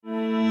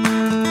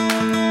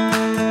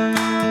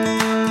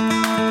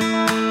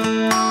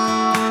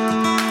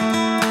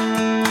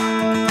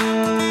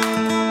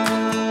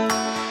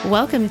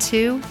Welcome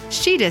to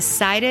She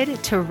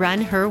Decided to Run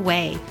Her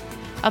Way,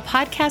 a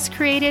podcast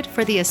created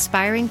for the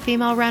aspiring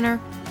female runner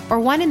or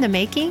one in the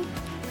making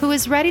who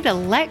is ready to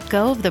let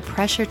go of the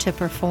pressure to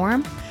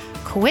perform,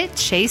 quit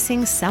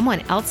chasing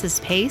someone else's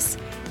pace,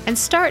 and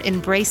start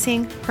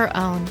embracing her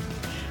own.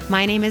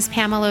 My name is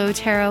Pamela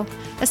Otero,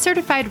 a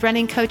certified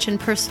running coach and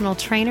personal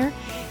trainer,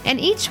 and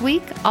each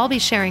week I'll be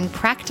sharing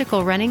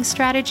practical running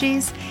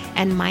strategies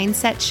and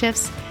mindset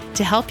shifts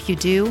to help you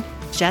do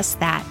just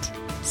that.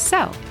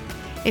 So,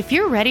 if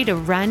you're ready to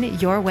run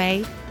your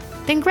way,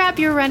 then grab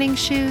your running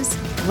shoes,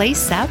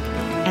 lace up,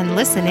 and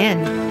listen in.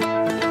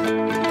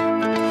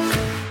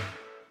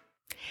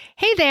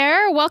 Hey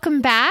there,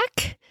 welcome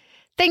back.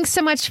 Thanks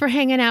so much for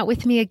hanging out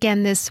with me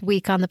again this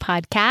week on the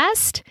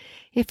podcast.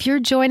 If you're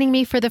joining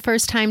me for the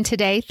first time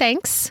today,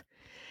 thanks.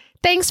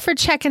 Thanks for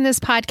checking this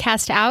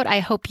podcast out. I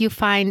hope you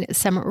find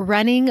some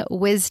running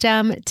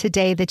wisdom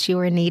today that you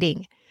are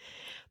needing.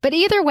 But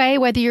either way,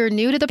 whether you're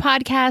new to the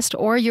podcast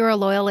or you're a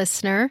loyal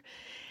listener,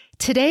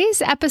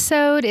 today's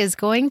episode is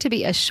going to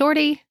be a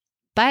shorty,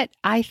 but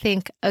I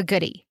think a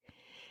goodie.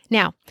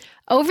 Now,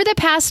 over the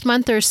past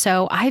month or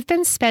so, I've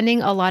been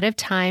spending a lot of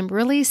time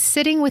really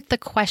sitting with the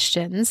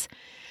questions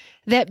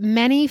that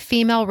many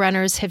female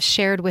runners have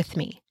shared with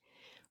me,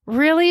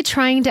 really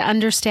trying to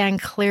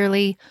understand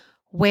clearly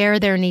where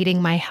they're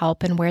needing my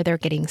help and where they're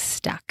getting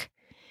stuck.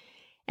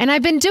 And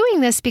I've been doing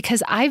this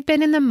because I've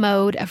been in the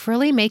mode of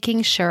really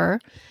making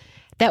sure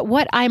that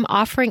what I'm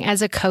offering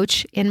as a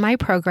coach in my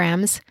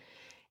programs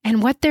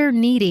and what they're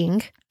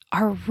needing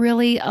are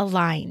really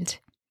aligned.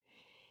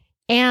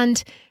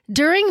 And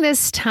during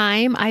this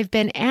time, I've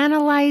been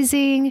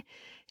analyzing,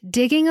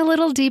 digging a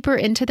little deeper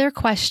into their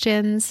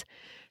questions,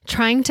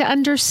 trying to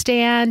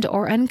understand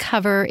or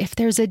uncover if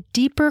there's a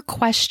deeper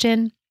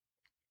question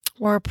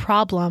or a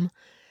problem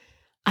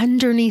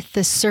underneath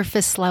the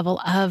surface level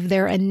of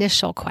their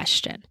initial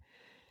question.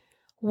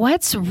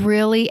 What's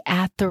really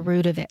at the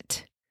root of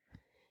it?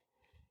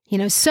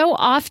 So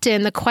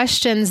often the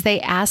questions they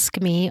ask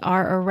me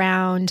are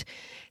around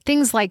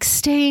things like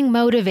staying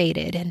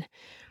motivated and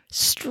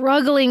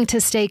struggling to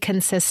stay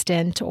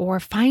consistent or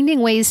finding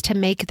ways to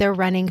make their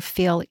running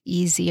feel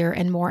easier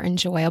and more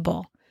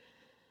enjoyable.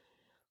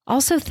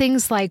 Also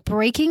things like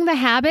breaking the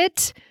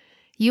habit.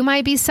 You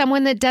might be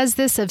someone that does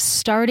this of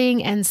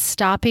starting and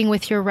stopping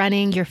with your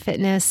running, your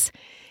fitness,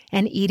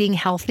 and eating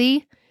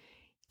healthy,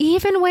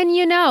 even when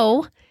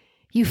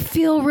you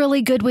feel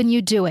really good when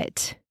you do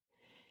it.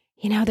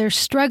 They're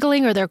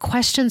struggling or their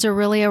questions are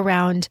really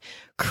around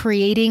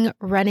creating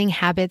running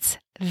habits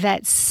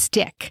that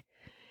stick.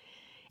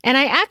 And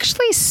I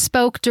actually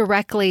spoke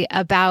directly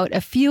about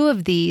a few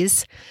of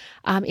these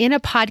in a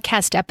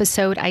podcast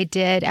episode I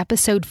did,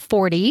 episode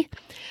 40.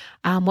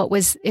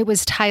 It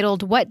was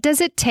titled, "What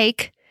Does It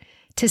Take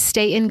to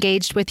Stay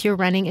Engaged with Your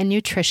Running and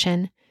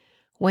Nutrition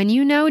When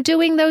You Know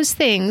Doing Those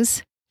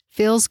Things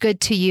Feels Good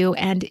to You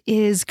and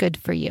Is Good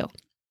for You?"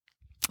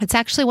 It's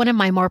actually one of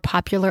my more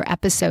popular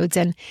episodes,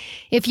 and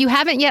if you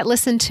haven't yet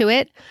listened to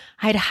it,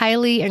 I'd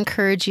highly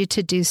encourage you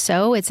to do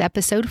so. It's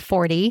episode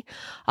 40.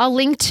 I'll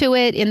link to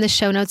it in the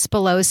show notes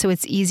below so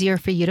it's easier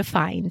for you to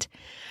find.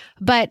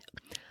 But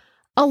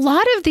a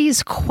lot of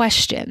these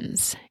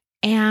questions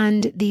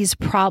and these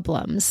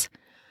problems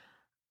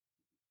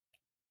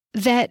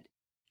that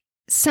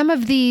some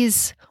of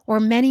these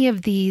or many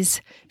of these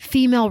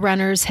female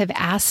runners have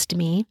asked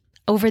me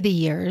over the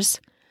years,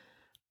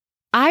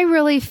 I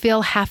really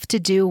feel have to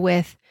do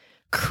with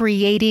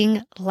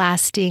creating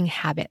lasting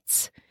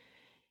habits.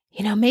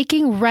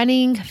 Making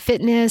running,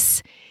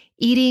 fitness,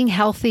 eating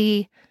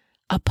healthy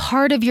a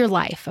part of your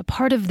life, a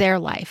part of their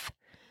life,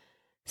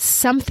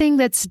 something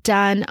that's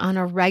done on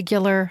a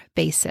regular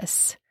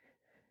basis.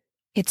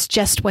 It's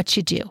just what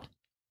you do.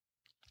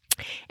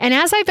 And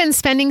as I've been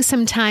spending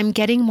some time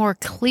getting more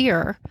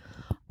clear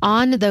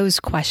on those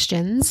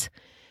questions,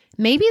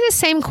 maybe the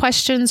same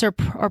questions or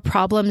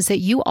problems that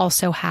you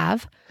also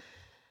have,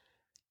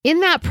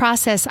 in that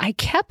process, I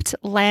kept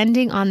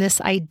landing on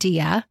this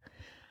idea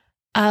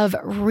of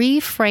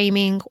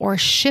reframing or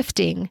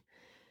shifting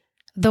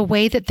the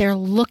way that they're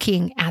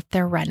looking at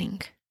their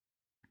running.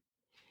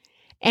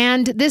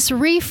 And this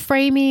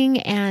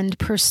reframing and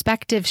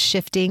perspective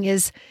shifting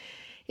is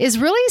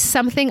really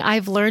something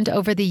I've learned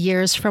over the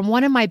years from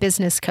one of my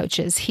business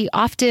coaches. He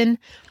often,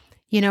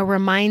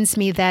 reminds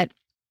me that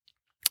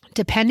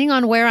depending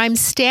on where I'm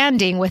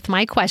standing with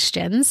my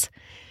questions,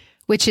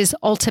 which is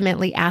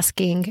ultimately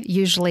asking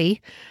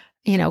usually,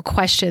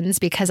 questions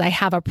because I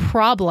have a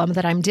problem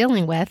that I'm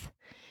dealing with,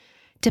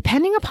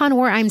 depending upon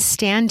where I'm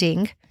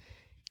standing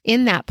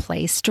in that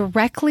place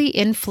directly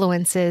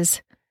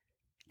influences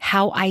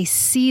how I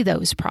see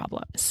those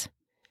problems.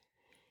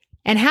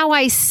 And how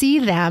I see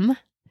them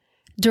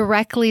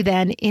directly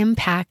then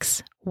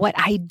impacts what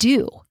I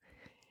do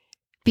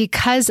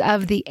because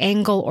of the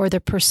angle or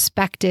the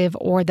perspective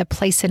or the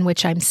place in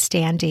which I'm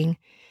standing,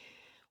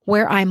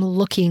 where I'm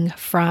looking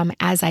from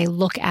as I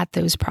look at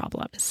those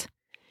problems.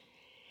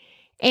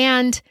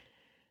 And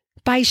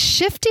by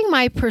shifting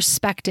my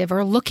perspective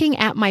or looking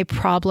at my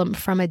problem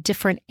from a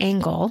different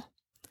angle,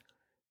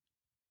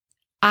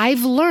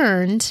 I've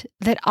learned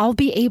that I'll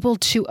be able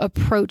to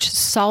approach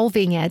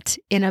solving it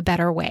in a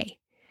better way.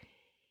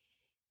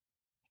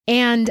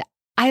 And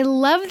I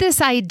love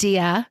this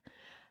idea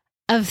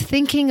of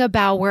thinking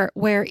about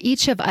where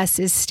each of us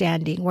is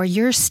standing, where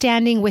you're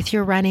standing with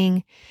your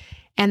running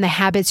and the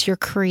habits you're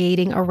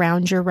creating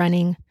around your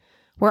running,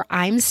 where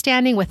I'm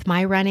standing with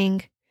my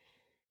running,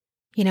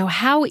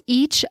 how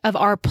each of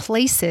our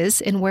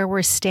places and where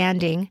we're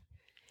standing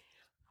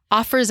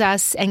offers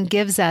us and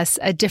gives us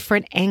a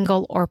different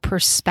angle or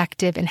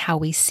perspective in how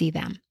we see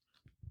them.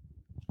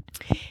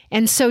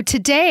 And so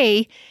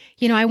today,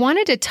 I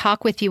wanted to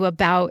talk with you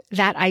about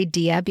that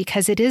idea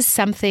because it is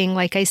something,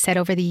 like I said,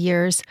 over the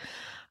years,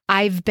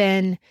 I've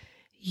been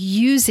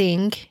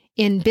using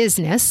in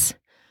business,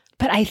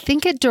 but I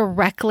think it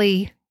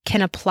directly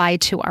can apply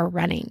to our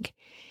running.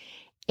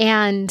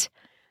 And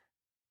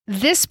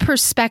this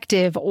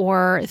perspective,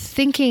 or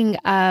thinking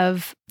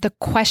of the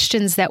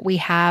questions that we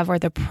have or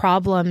the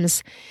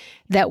problems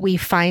that we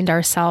find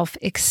ourselves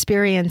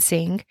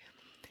experiencing,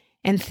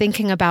 and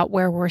thinking about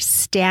where we're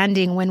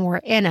standing when we're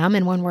in them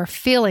and when we're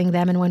feeling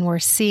them and when we're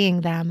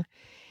seeing them,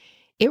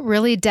 it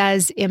really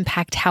does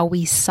impact how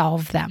we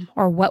solve them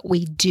or what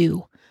we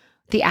do,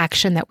 the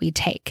action that we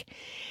take.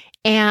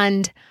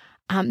 And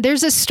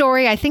there's a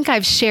story I think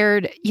I've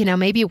shared,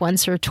 maybe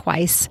once or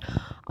twice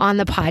on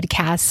the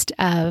podcast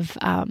of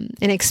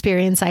an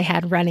experience I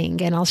had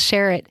running, and I'll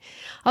share it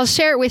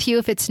with you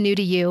if it's new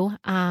to you.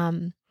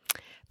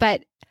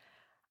 But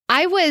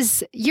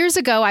years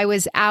ago, I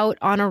was out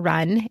on a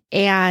run,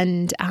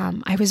 and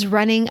I was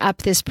running up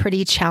this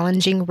pretty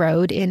challenging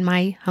road in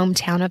my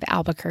hometown of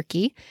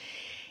Albuquerque.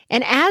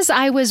 And as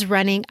I was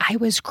running, I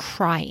was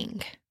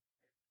crying.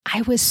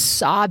 I was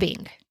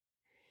sobbing.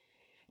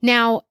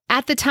 Now,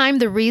 at the time,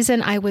 the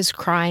reason I was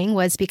crying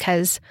was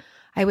because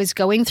I was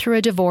going through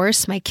a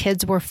divorce. My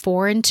kids were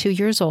 4 and 2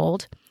 years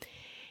old.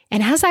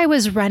 And as I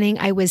was running,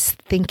 I was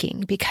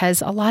thinking,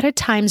 because a lot of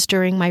times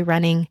during my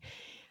running,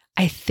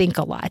 I think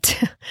a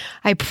lot.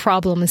 I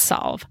problem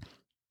solve.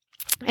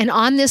 And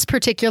on this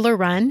particular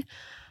run,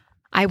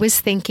 I was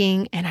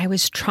thinking, and I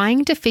was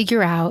trying to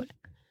figure out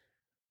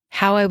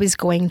how I was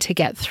going to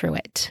get through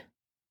it,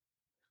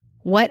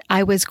 what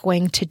I was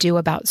going to do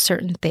about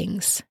certain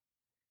things.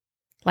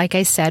 Like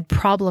I said,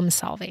 problem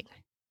solving.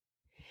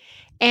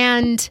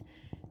 And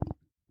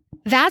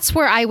that's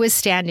where I was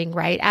standing,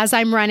 right? As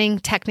I'm running,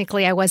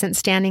 technically I wasn't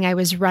standing, I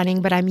was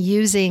running, but I'm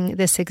using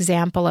this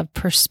example of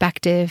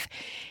perspective,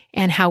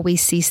 and how we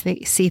see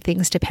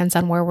things depends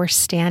on where we're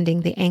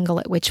standing, the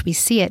angle at which we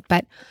see it.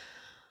 But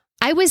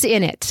I was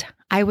in it.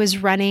 I was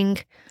running.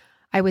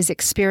 I was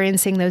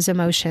experiencing those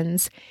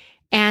emotions.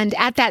 And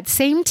at that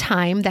same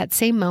time, that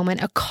same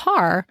moment, a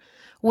car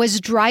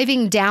was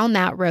driving down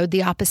that road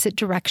the opposite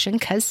direction,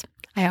 because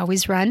I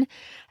always run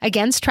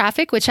against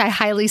traffic, which I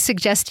highly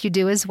suggest you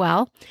do as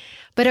well.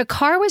 But a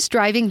car was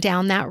driving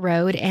down that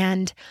road,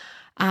 and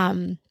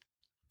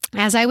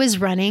as I was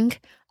running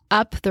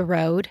up the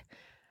road,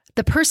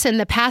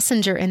 the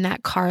passenger in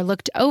that car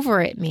looked over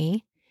at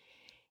me,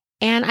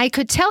 and I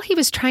could tell he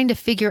was trying to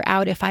figure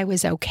out if I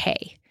was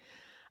okay.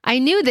 I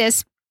knew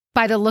this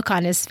by the look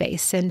on his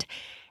face, and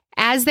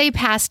as they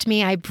passed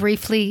me, I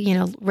briefly,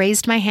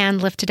 raised my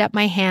hand, lifted up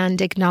my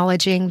hand,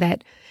 acknowledging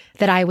that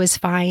I was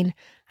fine.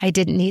 I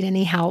didn't need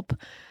any help.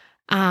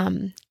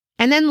 And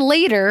then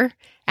later,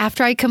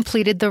 after I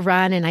completed the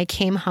run and I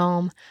came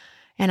home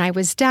and I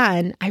was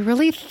done, I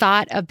really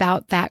thought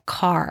about that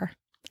car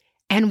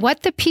and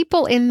what the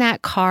people in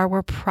that car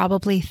were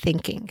probably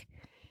thinking.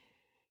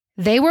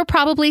 They were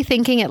probably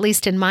thinking, at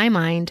least in my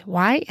mind,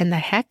 why in the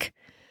heck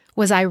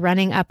was I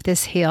running up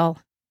this hill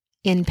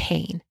in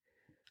pain?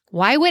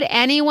 Why would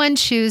anyone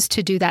choose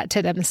to do that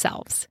to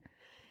themselves?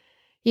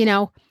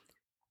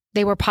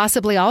 They were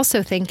possibly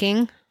also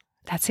thinking,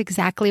 that's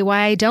exactly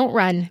why I don't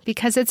run,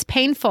 because it's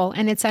painful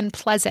and it's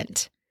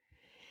unpleasant.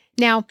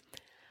 Now,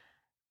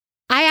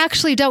 I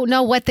actually don't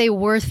know what they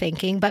were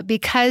thinking, but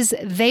because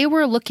they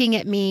were looking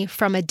at me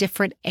from a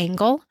different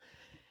angle,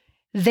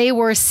 they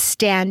were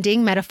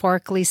standing,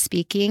 metaphorically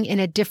speaking, in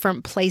a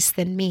different place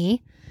than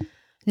me,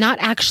 not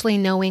actually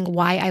knowing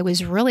why I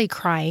was really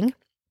crying.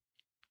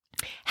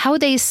 How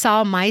they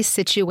saw my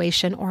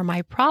situation or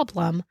my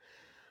problem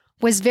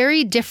was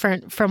very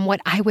different from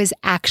what I was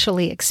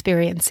actually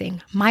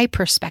experiencing, my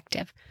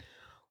perspective,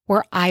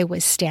 where I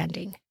was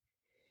standing.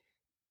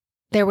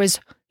 There was,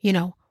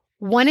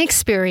 one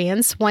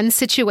experience, one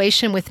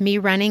situation with me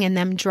running and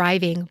them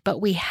driving, but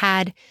we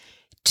had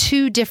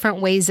 2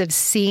 different ways of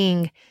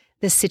seeing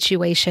the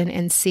situation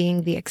and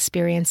seeing the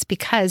experience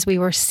because we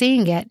were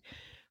seeing it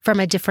from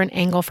a different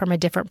angle, from a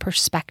different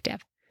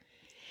perspective.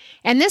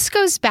 And this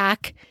goes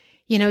back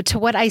to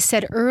what I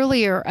said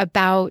earlier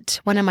about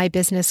one of my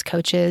business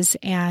coaches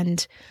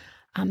and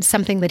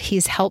something that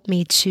he's helped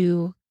me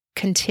to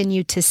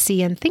continue to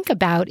see and think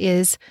about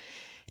is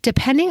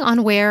depending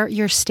on where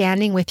you're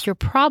standing with your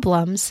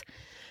problems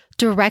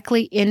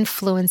directly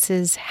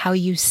influences how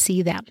you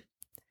see them.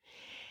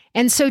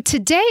 And so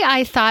today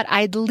I thought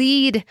I'd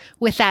lead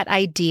with that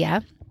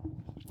idea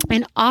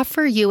and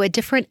offer you a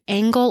different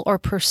angle or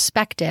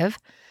perspective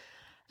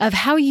of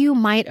how you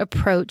might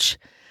approach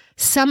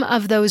some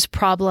of those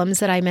problems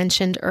that I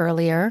mentioned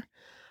earlier,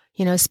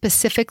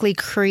 specifically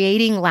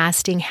creating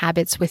lasting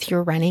habits with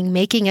your running,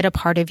 making it a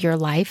part of your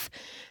life,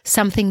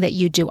 something that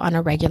you do on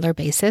a regular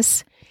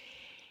basis.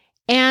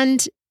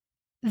 And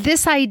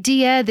this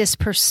idea, this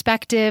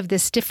perspective,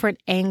 this different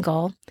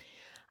angle,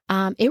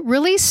 it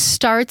really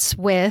starts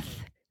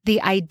with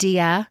the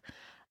idea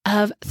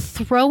of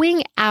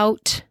throwing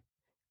out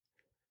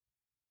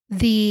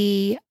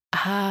the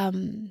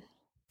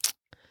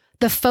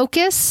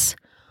focus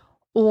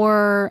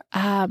or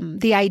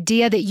the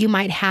idea that you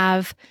might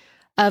have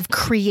of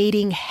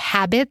creating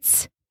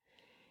habits,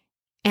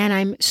 and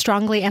I'm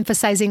strongly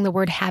emphasizing the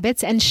word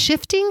habits, and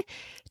shifting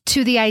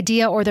to the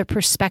idea or the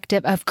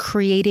perspective of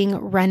creating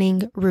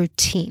running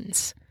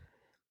routines.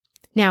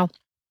 Now,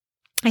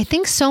 I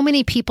think so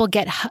many people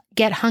get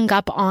hung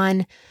up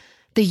on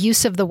the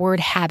use of the word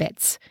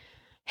habits.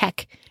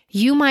 Heck,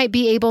 you might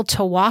be able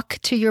to walk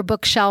to your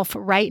bookshelf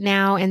right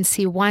now and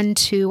see 1,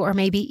 2, or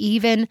maybe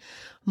even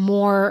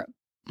more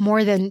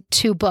than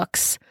 2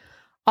 books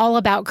all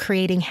about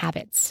creating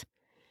habits.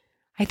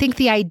 I think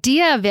the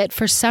idea of it,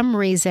 for some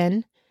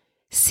reason,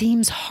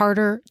 seems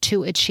harder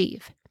to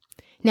achieve.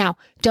 Now,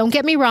 don't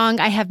get me wrong,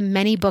 I have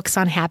many books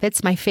on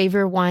habits. My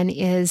favorite one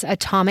is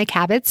Atomic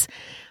Habits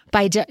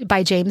by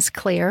James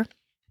Clear.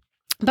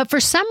 But for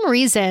some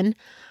reason,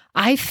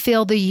 I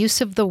feel the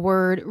use of the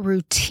word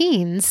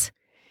routines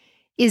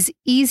is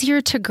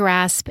easier to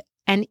grasp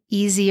and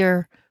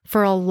easier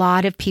for a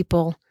lot of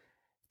people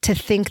to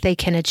think they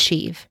can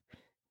achieve.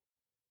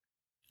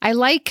 I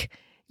like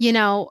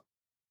the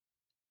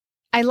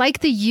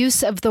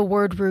use of the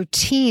word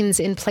routines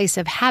in place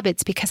of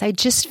habits because I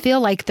just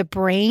feel like the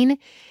brain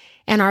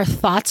and our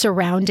thoughts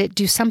around it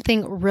do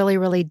something really,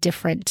 really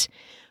different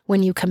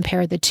when you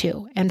compare the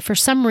two. And for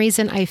some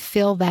reason, I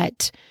feel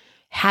that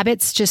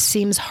habits just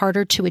seems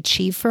harder to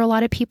achieve for a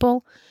lot of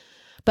people.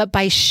 But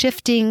by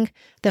shifting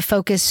the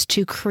focus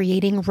to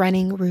creating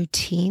running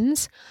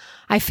routines,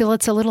 I feel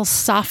it's a little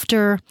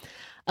softer,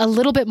 a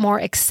little bit more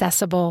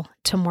accessible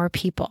to more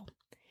people.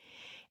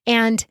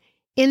 And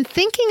in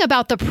thinking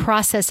about the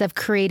process of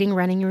creating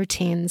running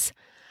routines,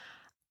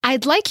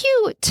 I'd like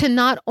you to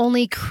not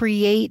only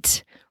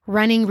create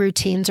running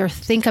routines or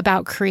think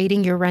about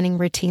creating your running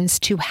routines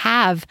to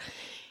have,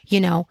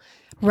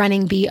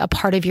 running be a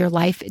part of your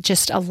life,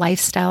 just a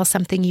lifestyle,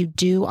 something you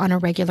do on a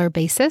regular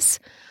basis.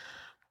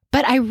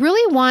 But I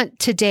really want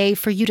today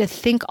for you to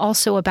think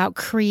also about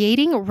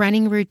creating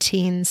running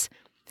routines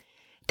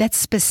that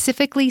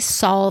specifically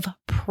solve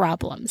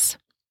problems.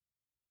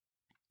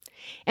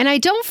 And I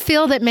don't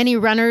feel that many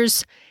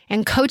runners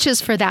and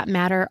coaches, for that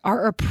matter,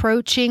 are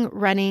approaching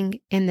running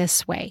in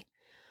this way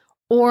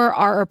or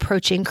are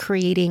approaching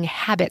creating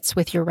habits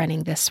with your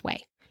running this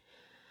way.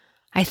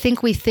 I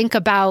think we think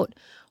about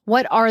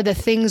what are the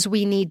things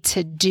we need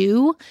to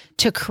do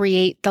to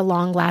create the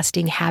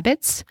long-lasting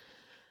habits.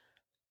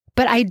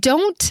 But I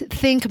don't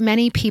think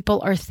many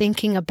people are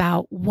thinking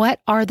about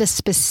what are the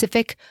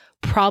specific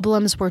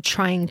problems we're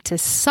trying to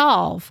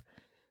solve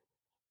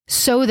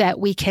so that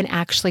we can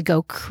actually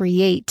go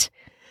create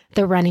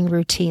the running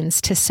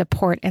routines to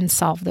support and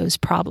solve those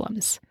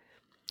problems.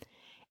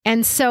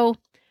 And so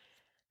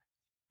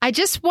I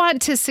just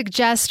want to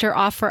suggest or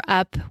offer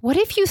up, what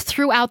if you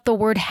threw out the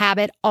word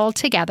habit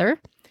altogether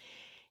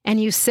and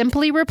you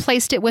simply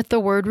replaced it with the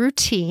word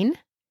routine,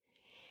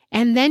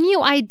 and then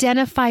you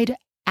identified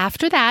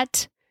after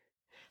that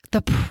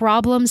the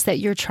problems that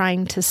you're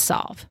trying to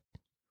solve?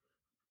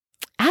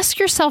 Ask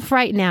yourself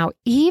right now,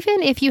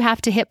 even if you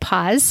have to hit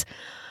pause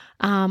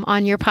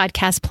on your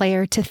podcast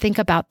player to think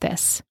about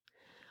this.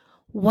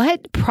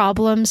 What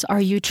problems are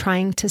you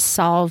trying to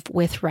solve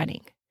with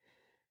running?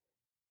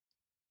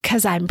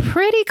 Because I'm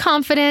pretty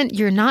confident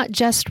you're not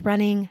just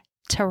running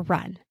to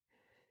run.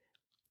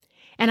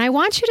 And I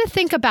want you to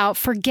think about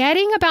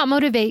forgetting about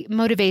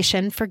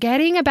motivation,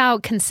 forgetting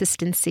about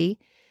consistency,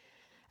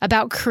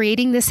 about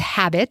creating this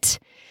habit,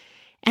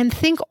 and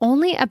think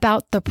only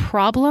about the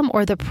problem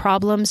or the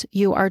problems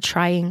you are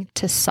trying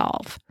to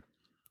solve.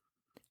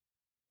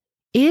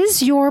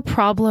 Is your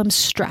problem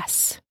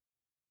stress?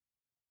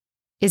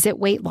 Is it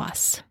weight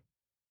loss?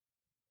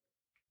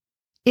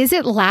 Is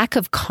it lack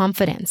of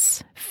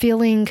confidence,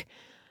 feeling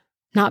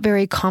not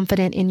very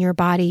confident in your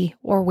body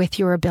or with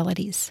your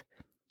abilities?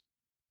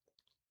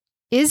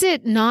 Is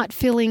it not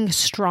feeling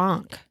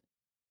strong?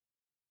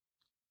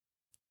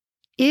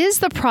 Is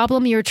the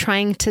problem you're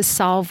trying to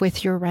solve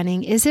with your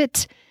running, is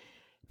it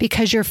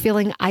because you're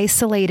feeling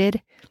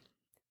isolated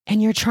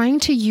and you're trying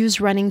to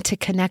use running to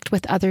connect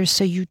with others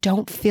so you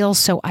don't feel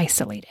so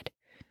isolated?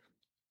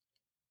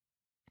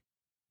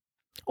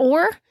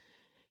 Or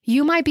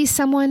you might be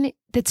someone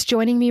that's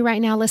joining me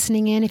right now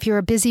listening in. If you're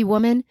a busy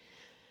woman,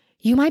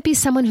 you might be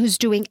someone who's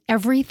doing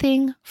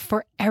everything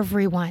for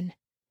everyone.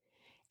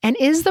 And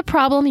is the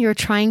problem you're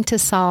trying to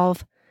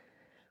solve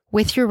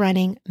with your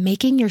running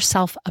making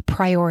yourself a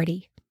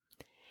priority?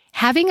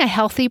 Having a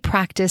healthy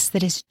practice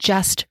that is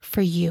just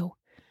for you.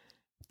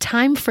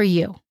 Time for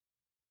you.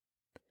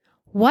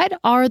 What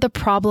are the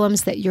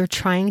problems that you're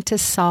trying to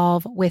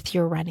solve with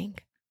your running?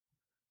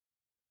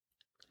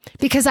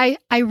 Because I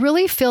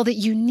really feel that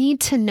you need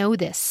to know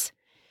this.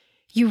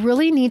 You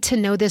really need to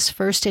know this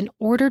first in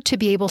order to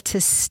be able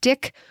to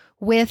stick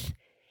with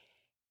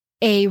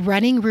a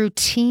running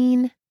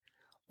routine,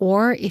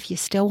 or if you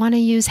still want to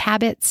use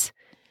habits,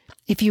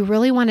 if you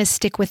really want to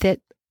stick with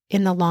it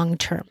in the long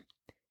term.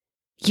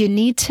 You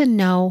need to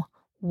know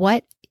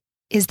what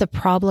is the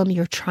problem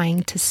you're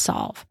trying to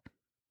solve.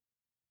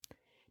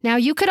 Now,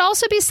 you could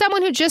also be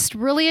someone who just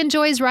really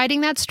enjoys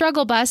riding that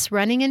struggle bus,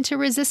 running into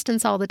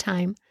resistance all the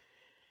time.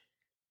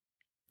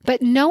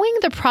 But knowing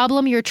the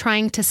problem you're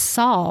trying to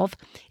solve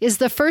is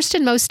the first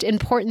and most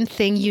important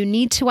thing you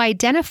need to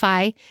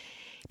identify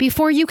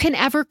before you can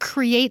ever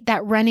create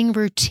that running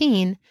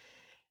routine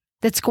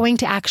that's going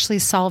to actually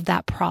solve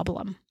that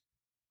problem.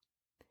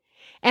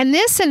 And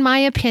this, in my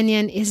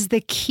opinion, is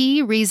the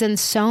key reason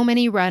so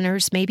many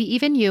runners, maybe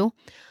even you,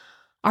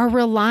 are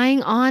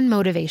relying on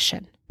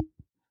motivation,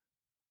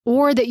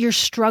 or that you're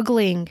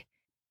struggling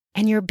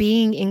and you're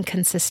being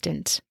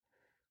inconsistent,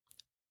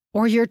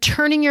 or you're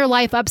turning your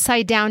life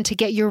upside down to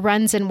get your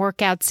runs and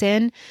workouts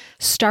in,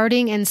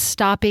 starting and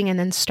stopping and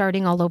then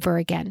starting all over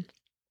again.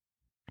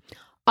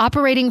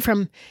 Operating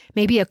from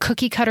maybe a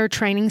cookie cutter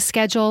training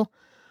schedule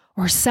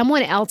or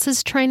someone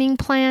else's training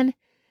plan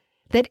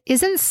that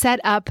isn't set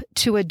up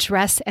to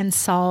address and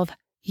solve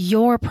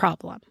your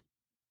problem.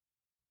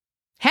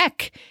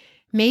 Heck,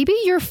 maybe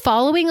you're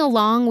following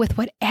along with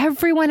what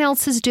everyone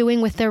else is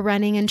doing with their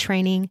running and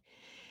training,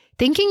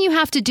 thinking you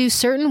have to do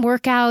certain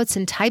workouts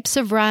and types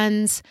of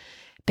runs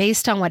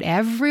based on what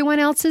everyone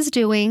else is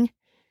doing,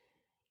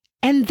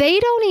 and they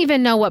don't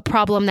even know what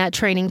problem that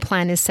training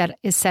plan is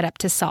set up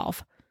to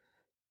solve.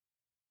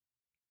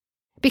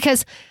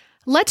 Because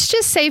let's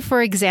just say, for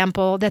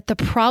example, that the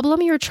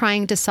problem you're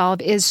trying to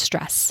solve is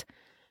stress.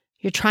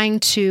 You're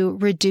trying to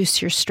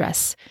reduce your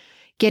stress,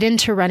 get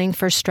into running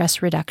for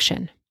stress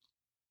reduction.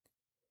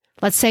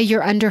 Let's say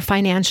you're under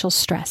financial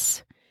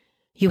stress.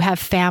 You have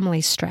family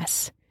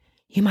stress.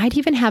 You might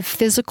even have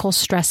physical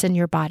stress in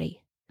your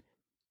body.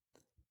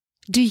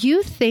 Do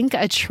you think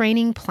a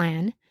training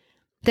plan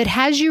that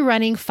has you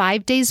running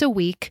 5 days a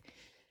week,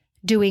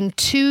 doing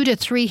 2 to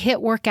 3 HIIT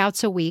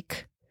workouts a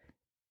week,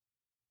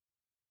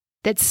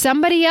 that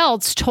somebody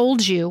else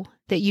told you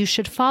that you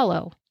should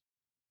follow,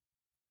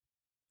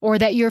 or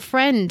that your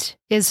friend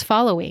is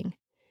following,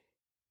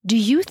 do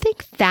you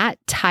think that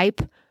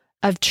type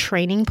of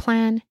training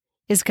plan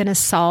is going to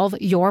solve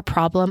your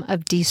problem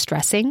of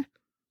de-stressing?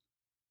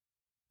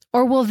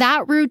 Or will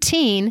that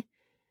routine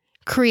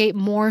create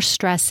more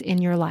stress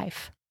in your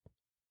life?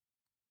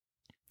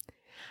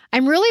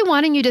 I'm really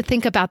wanting you to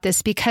think about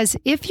this, because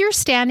if you're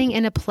standing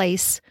in a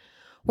place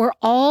where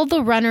all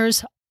the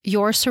runners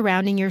you're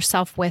surrounding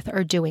yourself with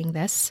are doing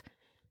this,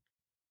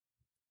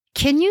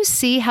 can you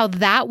see how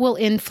that will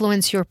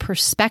influence your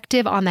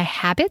perspective on the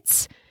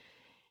habits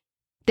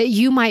that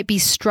you might be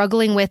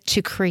struggling with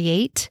to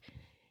create,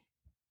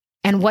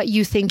 and what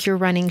you think your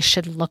running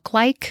should look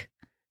like,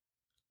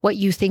 what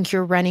you think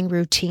your running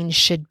routine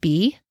should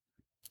be?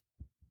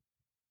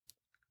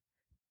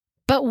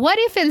 But what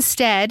if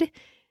instead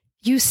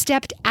you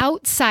stepped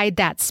outside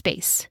that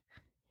space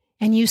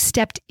and you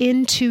stepped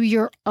into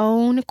your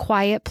own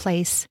quiet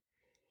place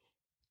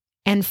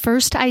and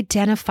first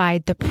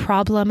identified the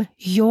problem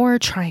you're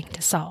trying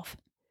to solve?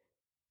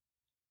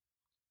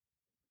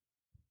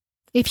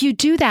 If you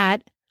do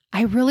that,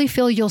 I really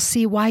feel you'll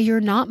see why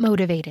you're not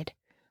motivated,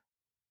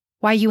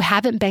 why you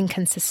haven't been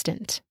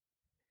consistent,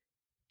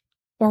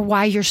 or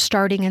why you're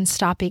starting and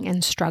stopping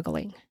and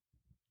struggling.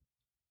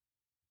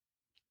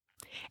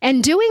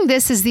 And doing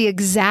this is the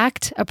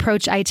exact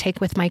approach I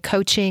take with my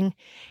coaching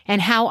and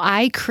how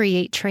I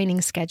create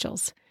training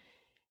schedules.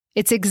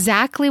 It's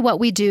exactly what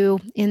we do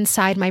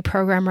inside my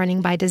program,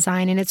 Running by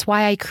Design, and it's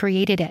why I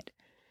created it.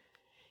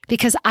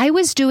 Because I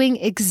was doing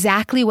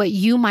exactly what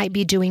you might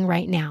be doing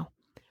right now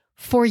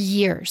for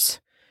years.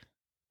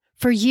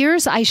 For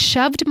years, I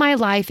shoved my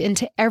life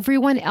into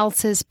everyone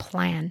else's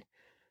plan.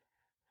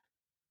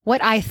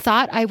 What I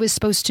thought I was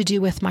supposed to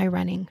do with my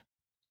running.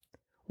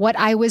 What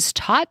I was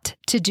taught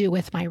to do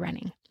with my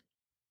running.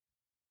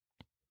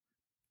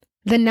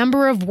 The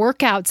number of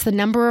workouts, the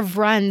number of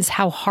runs,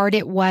 how hard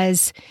it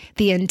was,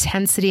 the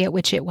intensity at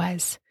which it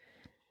was.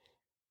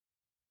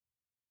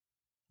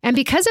 And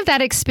because of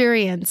that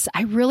experience,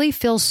 I really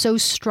feel so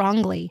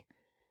strongly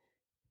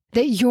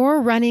that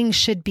your running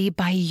should be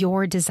by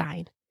your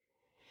design,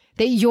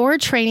 that your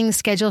training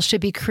schedule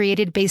should be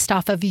created based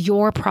off of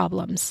your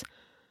problems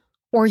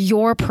or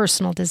your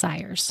personal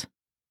desires.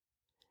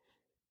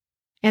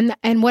 And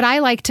what I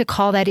like to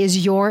call that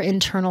is your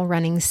internal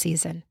running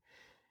season,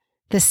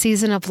 the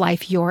season of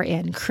life you're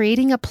in,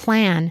 creating a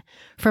plan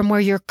from where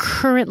you're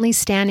currently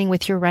standing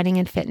with your running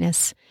and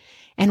fitness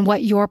and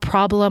what your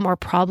problem or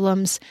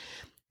problems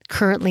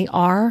currently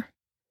are,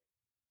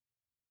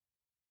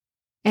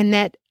 and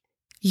that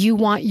you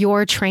want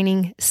your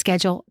training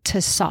schedule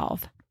to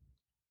solve.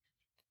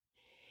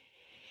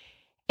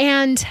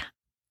 And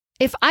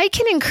if I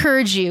can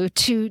encourage you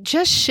to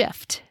just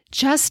shift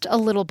just a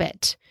little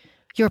bit.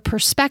 Your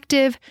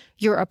perspective,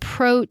 your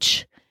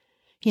approach,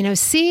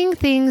 seeing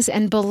things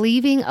and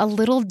believing a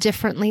little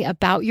differently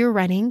about your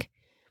running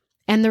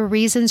and the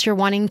reasons you're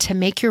wanting to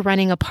make your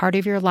running a part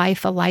of your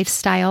life, a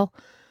lifestyle,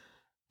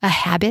 a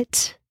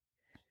habit.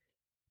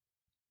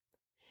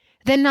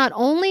 Then not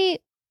only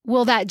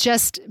will that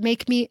just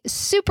make me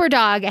super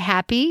dog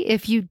happy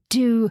if you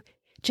do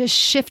just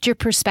shift your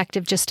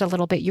perspective just a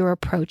little bit, your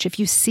approach, if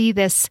you see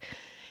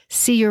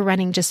your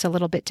running just a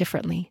little bit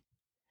differently.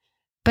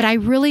 But I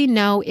really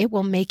know it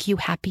will make you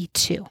happy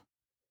too.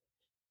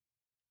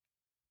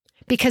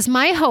 Because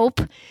my hope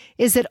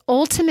is that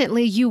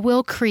ultimately you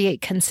will create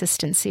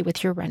consistency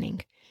with your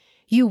running.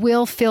 You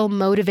will feel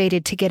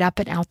motivated to get up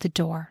and out the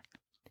door.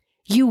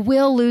 You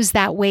will lose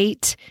that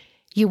weight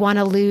you want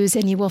to lose,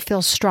 and you will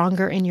feel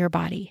stronger in your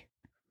body.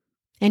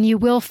 And you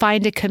will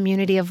find a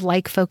community of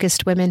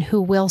like-focused women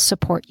who will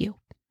support you.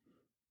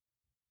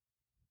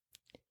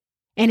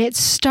 And it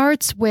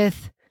starts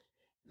with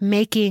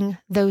making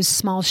those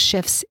small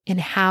shifts in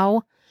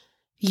how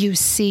you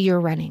see your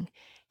running,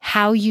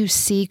 how you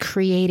see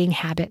creating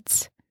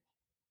habits.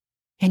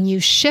 And you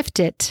shift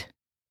it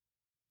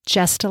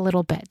just a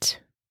little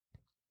bit.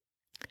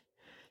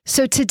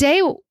 So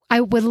today, I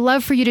would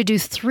love for you to do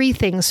 3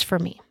 things for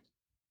me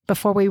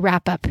before we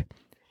wrap up.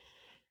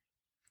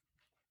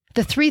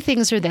 The 3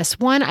 things are this.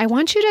 1, I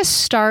want you to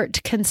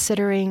start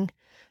considering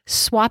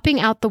swapping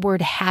out the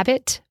word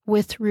habit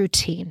with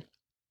routine.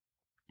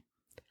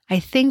 I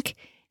think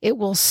it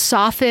will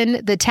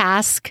soften the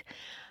task.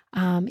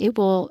 It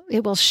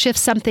will shift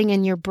something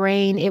in your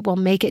brain. It will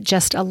make it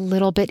just a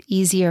little bit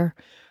easier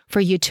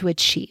for you to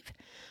achieve.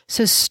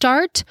 So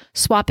start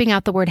swapping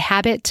out the word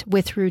habit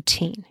with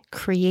routine,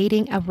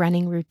 creating a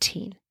running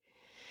routine.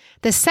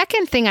 The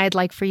second thing I'd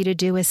like for you to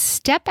do is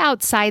step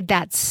outside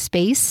that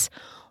space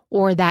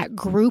or that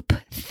group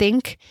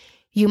think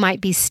you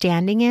might be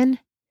standing in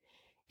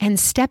and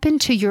step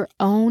into your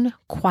own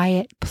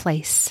quiet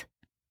place.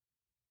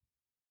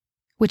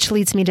 Which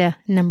leads me to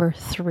number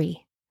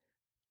 3.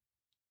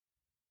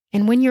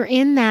 And when you're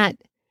in that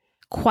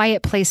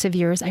quiet place of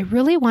yours, I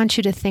really want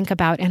you to think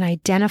about and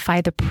identify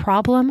the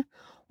problem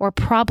or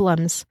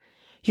problems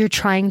you're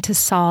trying to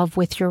solve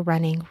with your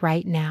running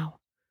right now.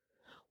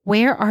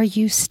 Where are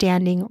you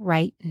standing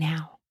right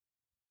now?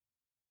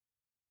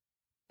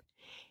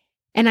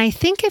 And I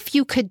think if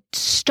you could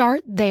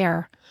start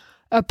there,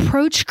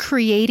 approach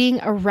creating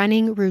a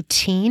running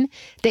routine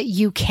that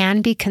you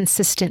can be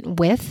consistent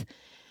with,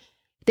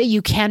 that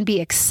you can be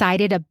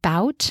excited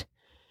about,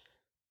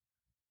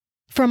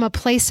 from a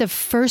place of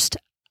first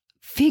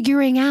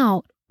figuring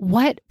out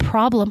what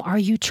problem are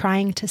you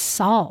trying to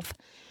solve.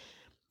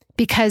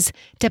 Because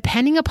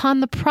depending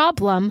upon the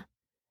problem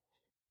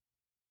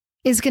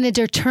is going to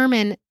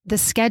determine the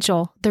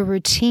schedule, the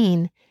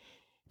routine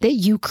that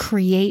you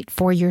create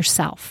for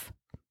yourself.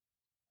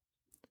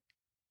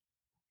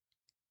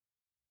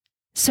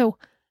 So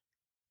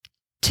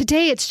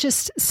today it's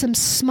just some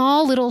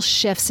small little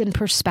shifts in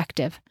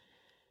perspective.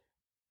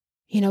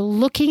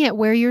 Looking at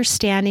where you're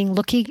standing,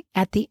 looking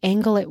at the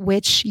angle at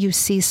which you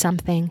see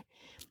something.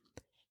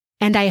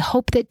 And I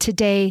hope that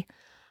today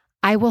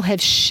I will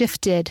have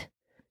shifted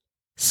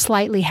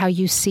slightly how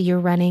you see your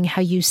running,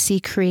 how you see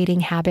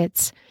creating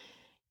habits.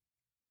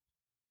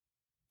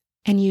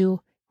 And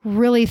you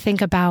really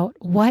think about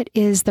what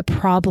is the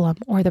problem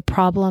or the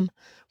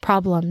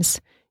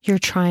problems you're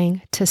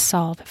trying to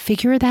solve.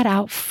 Figure that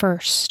out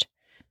first.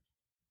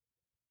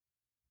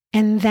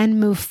 And then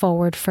move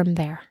forward from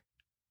there.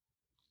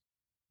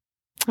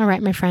 All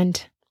right, my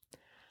friend.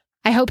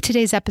 I hope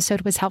today's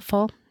episode was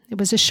helpful. It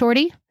was a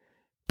shorty,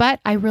 but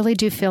I really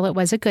do feel it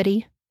was a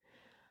goodie.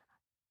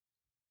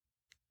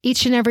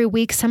 Each and every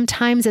week,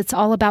 sometimes it's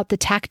all about the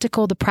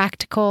tactical, the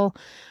practical.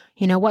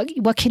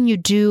 What can you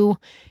do?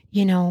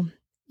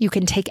 You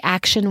can take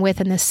action with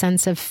in the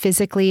sense of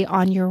physically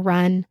on your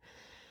run.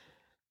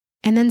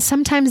 And then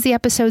sometimes the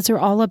episodes are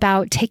all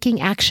about taking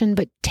action,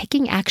 but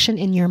taking action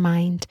in your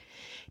mind,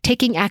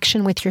 taking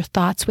action with your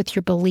thoughts, with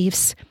your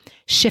beliefs,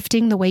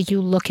 shifting the way you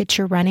look at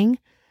your running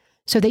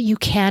so that you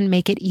can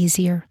make it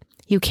easier.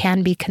 You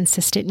can be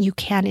consistent. You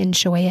can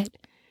enjoy it.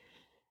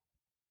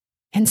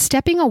 And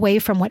stepping away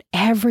from what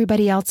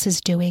everybody else is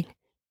doing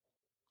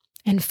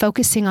and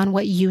focusing on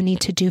what you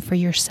need to do for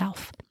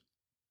yourself.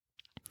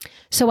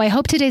 So I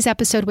hope today's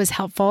episode was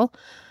helpful.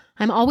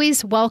 I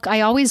always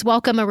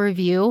welcome a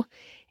review.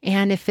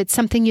 And if it's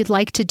something you'd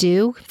like to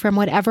do from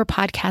whatever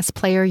podcast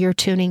player you're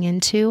tuning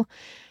into,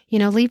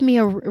 leave me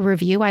a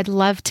review. I'd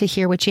love to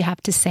hear what you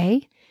have to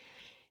say.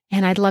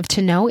 And I'd love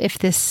to know if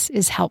this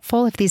is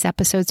helpful, if these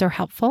episodes are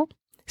helpful,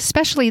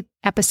 especially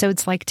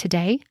episodes like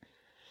today.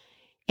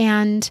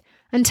 And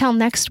until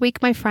next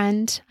week, my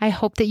friend, I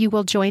hope that you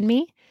will join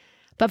me.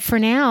 But for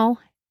now,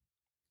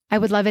 I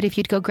would love it if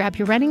you'd go grab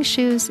your running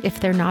shoes, if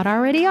they're not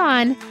already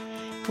on,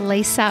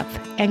 lace up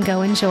and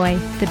go enjoy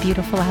the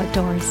beautiful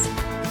outdoors.